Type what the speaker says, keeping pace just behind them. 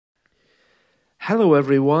Hello,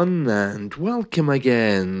 everyone, and welcome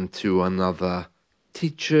again to another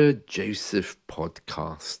Teacher Joseph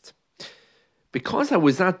podcast. Because I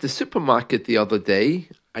was at the supermarket the other day,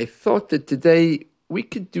 I thought that today we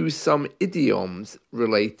could do some idioms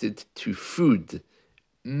related to food,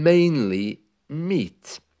 mainly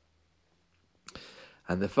meat.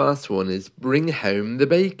 And the first one is bring home the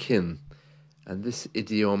bacon. And this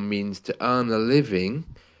idiom means to earn a living,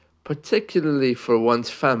 particularly for one's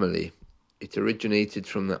family. It originated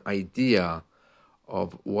from the idea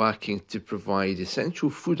of working to provide essential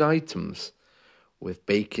food items, with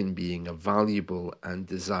bacon being a valuable and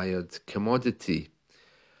desired commodity.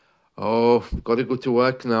 Oh, got to go to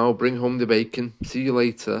work now, bring home the bacon, see you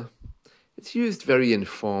later. It's used very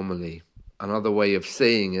informally. Another way of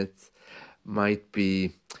saying it might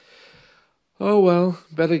be, oh well,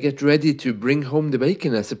 better get ready to bring home the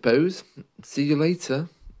bacon, I suppose. See you later.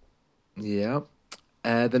 Yeah.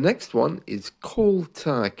 The next one is cold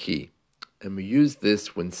turkey. And we use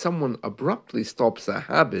this when someone abruptly stops a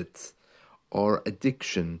habit or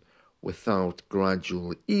addiction without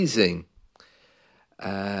gradual easing.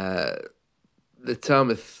 The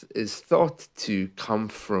term is thought to come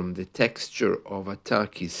from the texture of a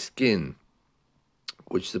turkey's skin,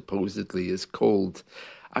 which supposedly is cold.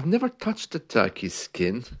 I've never touched a turkey's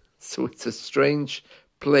skin, so it's a strange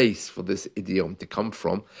place for this idiom to come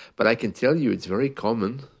from, but I can tell you it's very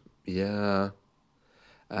common. Yeah.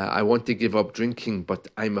 I want to give up drinking, but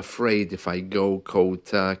I'm afraid if I go cold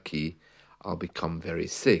turkey, I'll become very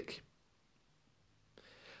sick.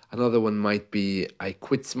 Another one might be, I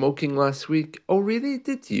quit smoking last week. Oh, really?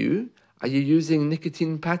 Did you? Are you using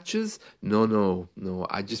nicotine patches? No,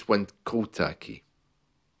 I just went cold turkey.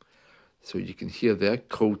 So you can hear there,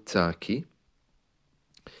 cold turkey.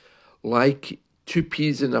 Like two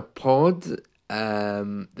peas in a pod,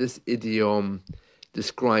 this idiom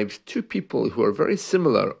describes two people who are very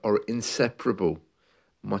similar or inseparable,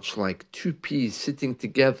 much like two peas sitting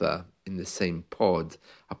together in the same pod.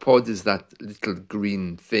 A pod is that little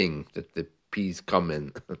green thing that the peas come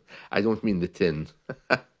in. I don't mean the tin.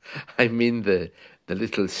 I mean the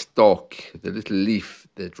little stalk, the little leaf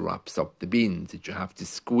that wraps up the beans that you have to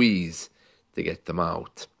squeeze to get them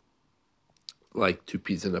out. Like two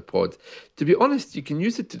peas in a pod. To be honest, you can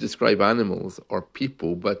use it to describe animals or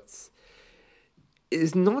people, but it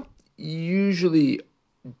is not usually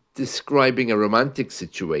describing a romantic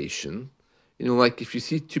situation. You know, like if you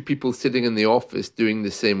see two people sitting in the office doing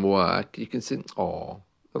the same work, you can say, oh,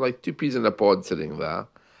 they're like two peas in a pod sitting there.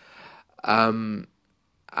 I've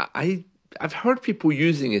heard people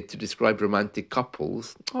using it to describe romantic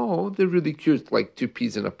couples. Oh, they're really cute, like two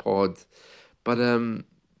peas in a pod. But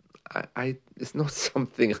it's not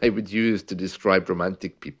something I would use to describe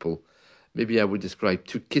romantic people. Maybe I would describe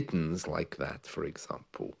two kittens like that, for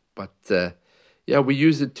example. But yeah, we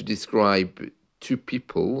use it to describe two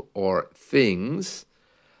people or things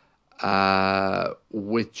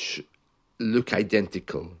which look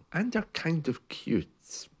identical and are kind of cute.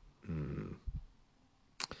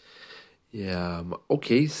 Yeah,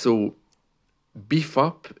 okay, so beef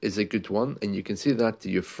up is a good one, and you can say that to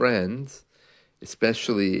your friends,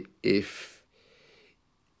 especially if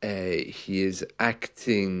he is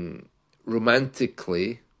acting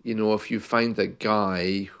romantically. You know, if you find a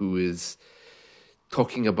guy who is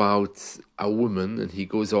talking about a woman and he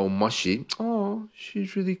goes all mushy, oh,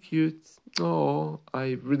 she's really cute. Oh,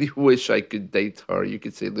 I really wish I could date her. You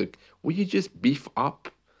could say, look, will you just beef up?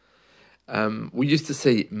 We used to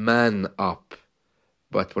say man up,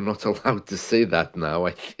 but we're not allowed to say that now,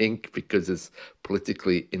 I think, because it's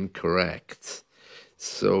politically incorrect.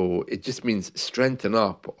 So it just means strengthen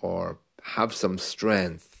up or have some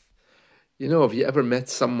strength. You know, have you ever met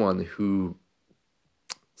someone who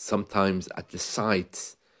sometimes at the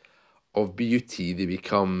sight of beauty, they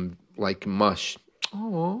become like mush?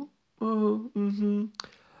 Oh.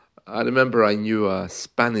 I remember I knew a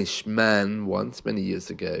Spanish man once, many years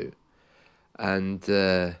ago, and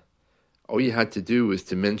all you had to do was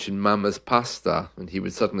to mention Mama's pasta, and he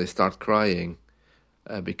would suddenly start crying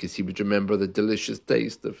because he would remember the delicious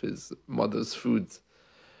taste of his mother's food.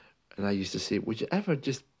 And I used to say, would you ever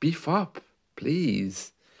just beef up,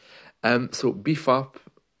 please? So beef up,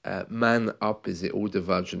 man up is the older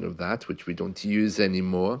version of that, which we don't use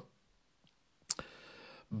anymore.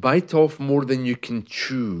 Bite off more than you can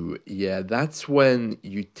chew. Yeah, that's when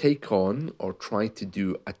you take on or try to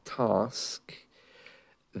do a task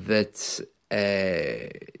that's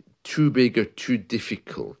too big or too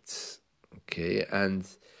difficult. Okay, and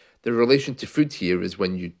the relation to food here is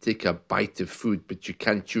when you take a bite of food, but you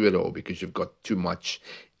can't chew it all because you've got too much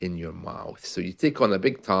in your mouth. So you take on a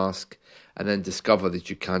big task and then discover that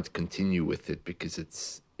you can't continue with it because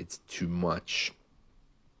it's too much.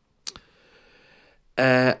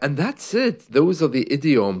 And that's it. Those are the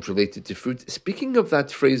idioms related to food. Speaking of that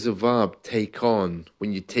phrasal verb, take on,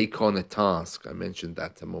 when you take on a task, I mentioned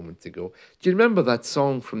that a moment ago. Do you remember that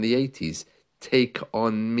song from the 80s, Take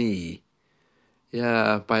On Me?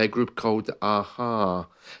 Yeah, by a group called Aha.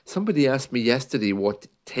 Somebody asked me yesterday what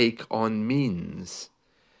take on means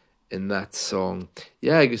in that song.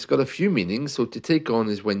 Yeah, it's got a few meanings. So to take on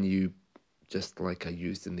is when you, just like I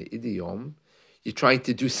used in the idiom, you try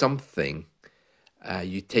to do something.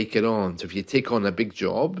 You take it on. So if you take on a big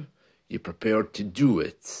job, you're prepared to do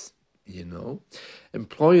it, you know.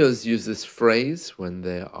 Employers use this phrase when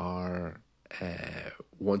they are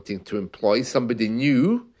wanting to employ somebody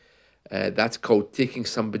new. That's called taking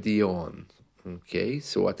somebody on. Okay,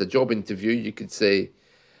 so at a job interview, you could say,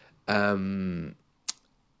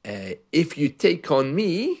 if you take on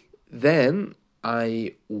me, then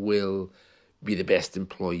I will be the best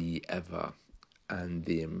employee ever. And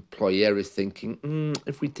the employer is thinking,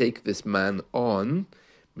 if we take this man on,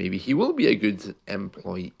 maybe he will be a good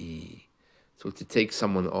employee. So to take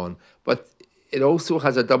someone on. But it also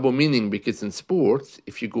has a double meaning because in sports,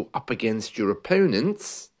 if you go up against your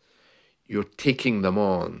opponents, you're taking them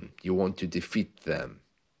on. You want to defeat them.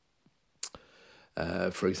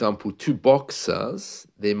 For example, two boxers,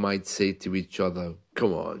 they might say to each other,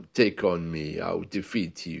 come on, take on me, I'll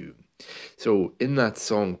defeat you. So in that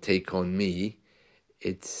song, Take On Me,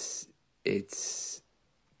 it's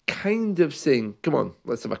kind of saying, come on,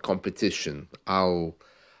 let's have a competition. I'll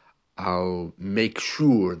make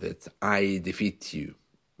sure that I defeat you.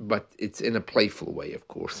 But it's in a playful way, of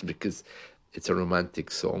course, because it's a romantic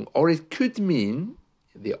song. Or it could mean,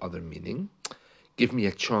 the other meaning, give me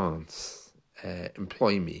a chance,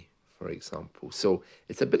 employ me, for example. So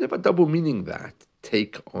it's a bit of a double meaning, that,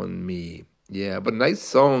 take on me. Yeah, but nice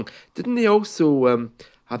song. Didn't they also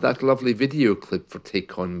have that lovely video clip for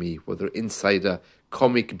Take On Me, where they're inside a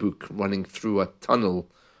comic book running through a tunnel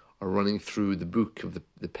or running through the book of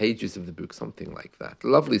the pages of the book, something like that.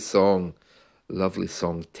 Lovely song,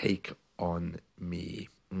 Take On Me.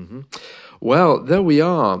 Well, there we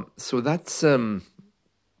are. So that's some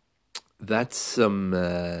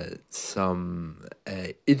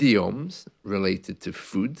idioms related to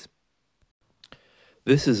food.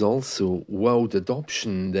 This is also World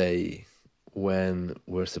Adoption Day, when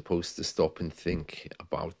we're supposed to stop and think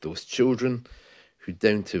about those children who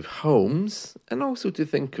don't have homes, and also to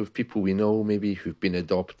think of people we know maybe who've been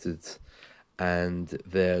adopted and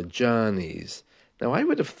their journeys. Now, I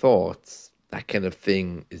would have thought that kind of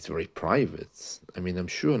thing is very private. I mean, I'm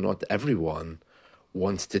sure not everyone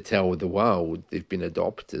wants to tell the world they've been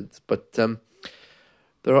adopted, but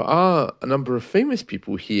there are a number of famous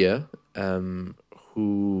people here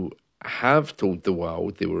who have told the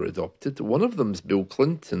world they were adopted. One of them's Bill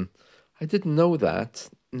Clinton. I didn't know that.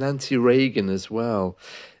 Nancy Reagan as well.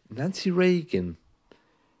 Nancy Reagan,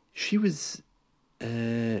 she was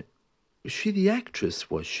she the actress,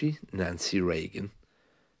 was she? Nancy Reagan.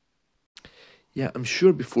 Yeah, I'm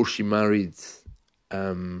sure before she married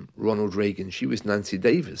Ronald Reagan, she was Nancy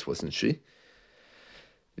Davis, wasn't she?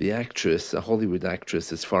 The actress, a Hollywood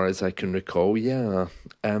actress, as far as I can recall, yeah.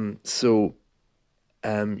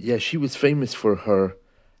 Yeah, she was famous for her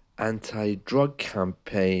anti-drug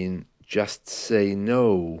campaign, Just Say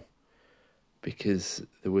No, because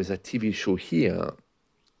there was a TV show here,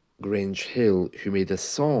 Grange Hill, who made a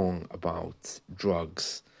song about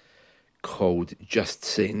drugs called Just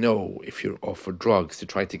Say No if you're offered drugs, to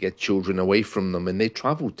try to get children away from them. And they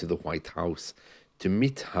travelled to the White House to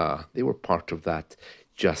meet her. They were part of that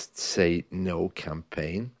Just Say No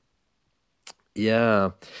campaign.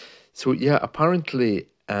 Yeah. So, yeah, apparently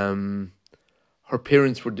her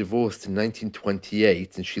parents were divorced in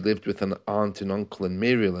 1928 and she lived with an aunt and uncle in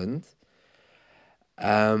Maryland.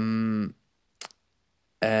 And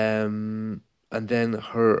then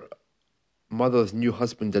her mother's new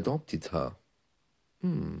husband adopted her.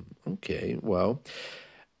 Okay, well.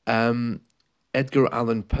 Edgar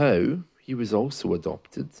Allan Poe, he was also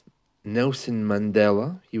adopted. Nelson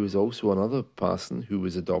Mandela, he was also another person who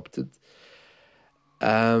was adopted.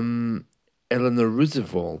 Eleanor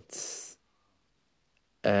Roosevelt,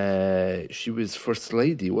 she was First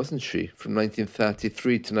Lady, wasn't she? From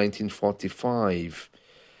 1933 to 1945.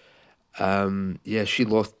 Yeah, she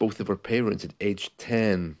lost both of her parents at age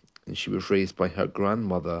 10, and she was raised by her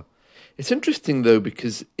grandmother. It's interesting, though,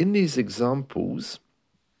 because in these examples,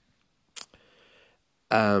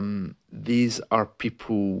 these are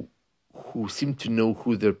people who seemed to know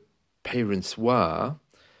who their parents were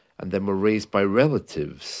and then were raised by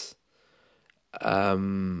relatives.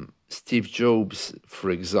 Steve Jobs, for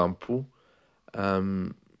example,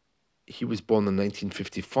 he was born in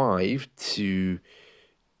 1955 to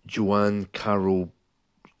Joanne Carol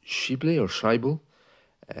Scheibel.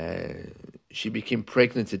 She became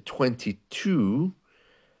pregnant at 22,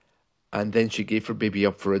 and then she gave her baby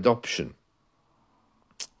up for adoption.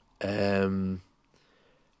 And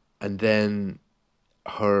then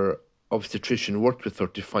her obstetrician worked with her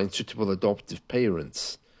to find suitable adoptive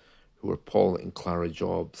parents, who were Paul and Clara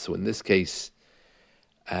Jobs. So in this case,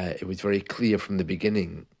 it was very clear from the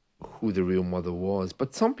beginning who the real mother was.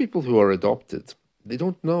 But some people who are adopted, they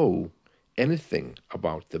don't know anything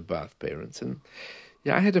about the birth parents. And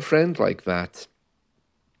yeah, I had a friend like that.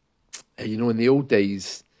 In the old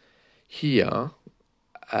days here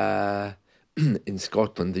in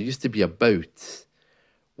Scotland, there used to be a boat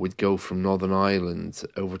would go from Northern Ireland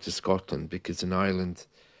over to Scotland, because in Ireland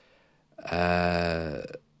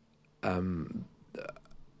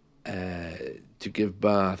to give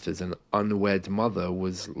birth as an unwed mother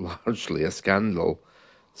was largely a scandal.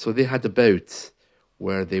 So they had a boat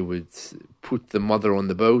where they would put the mother on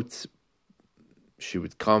the boat. She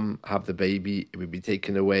would come, have the baby, it would be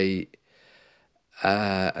taken away,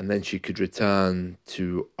 and then she could return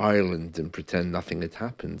to Ireland and pretend nothing had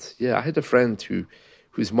happened. Yeah, I had a friend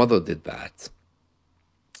whose mother did that.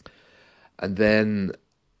 And then,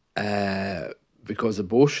 because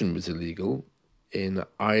abortion was illegal, in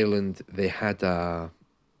Ireland they had a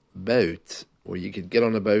boat where you could get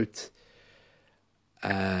on a boat.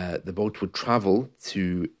 The boat would travel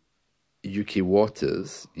to UK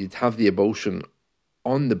waters. You'd have the abortion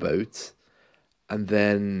on the boat, and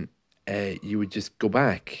then you would just go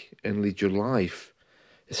back and lead your life.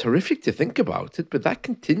 It's horrific to think about it, but that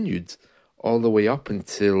continued all the way up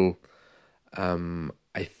until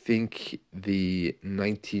I think the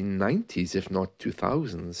 1990s, if not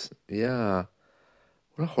 2000s. Yeah,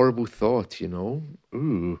 what a horrible thought,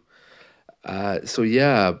 Ooh.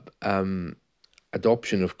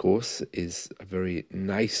 Adoption, of course, is a very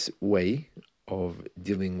nice way of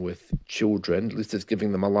dealing with children. At least it's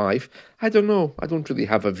giving them a life. I don't know. I don't really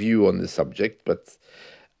have a view on the subject, but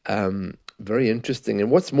very interesting.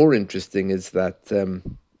 And what's more interesting is that some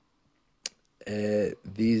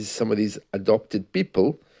of these adopted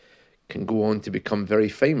people can go on to become very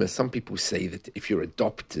famous. Some people say that if you're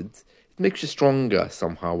adopted, it makes you stronger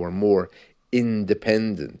somehow or more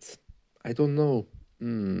independent. I don't know.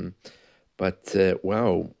 But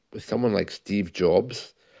wow, with someone like Steve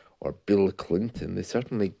Jobs or Bill Clinton, they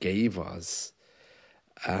certainly gave us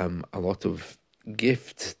a lot of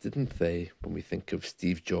gifts, didn't they? When we think of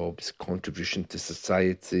Steve Jobs' contribution to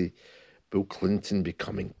society, Bill Clinton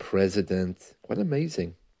becoming president. Quite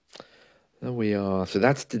amazing. There we are. So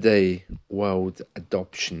that's today, World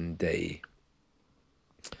Adoption Day.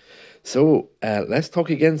 So let's talk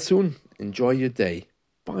again soon. Enjoy your day.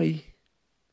 Bye.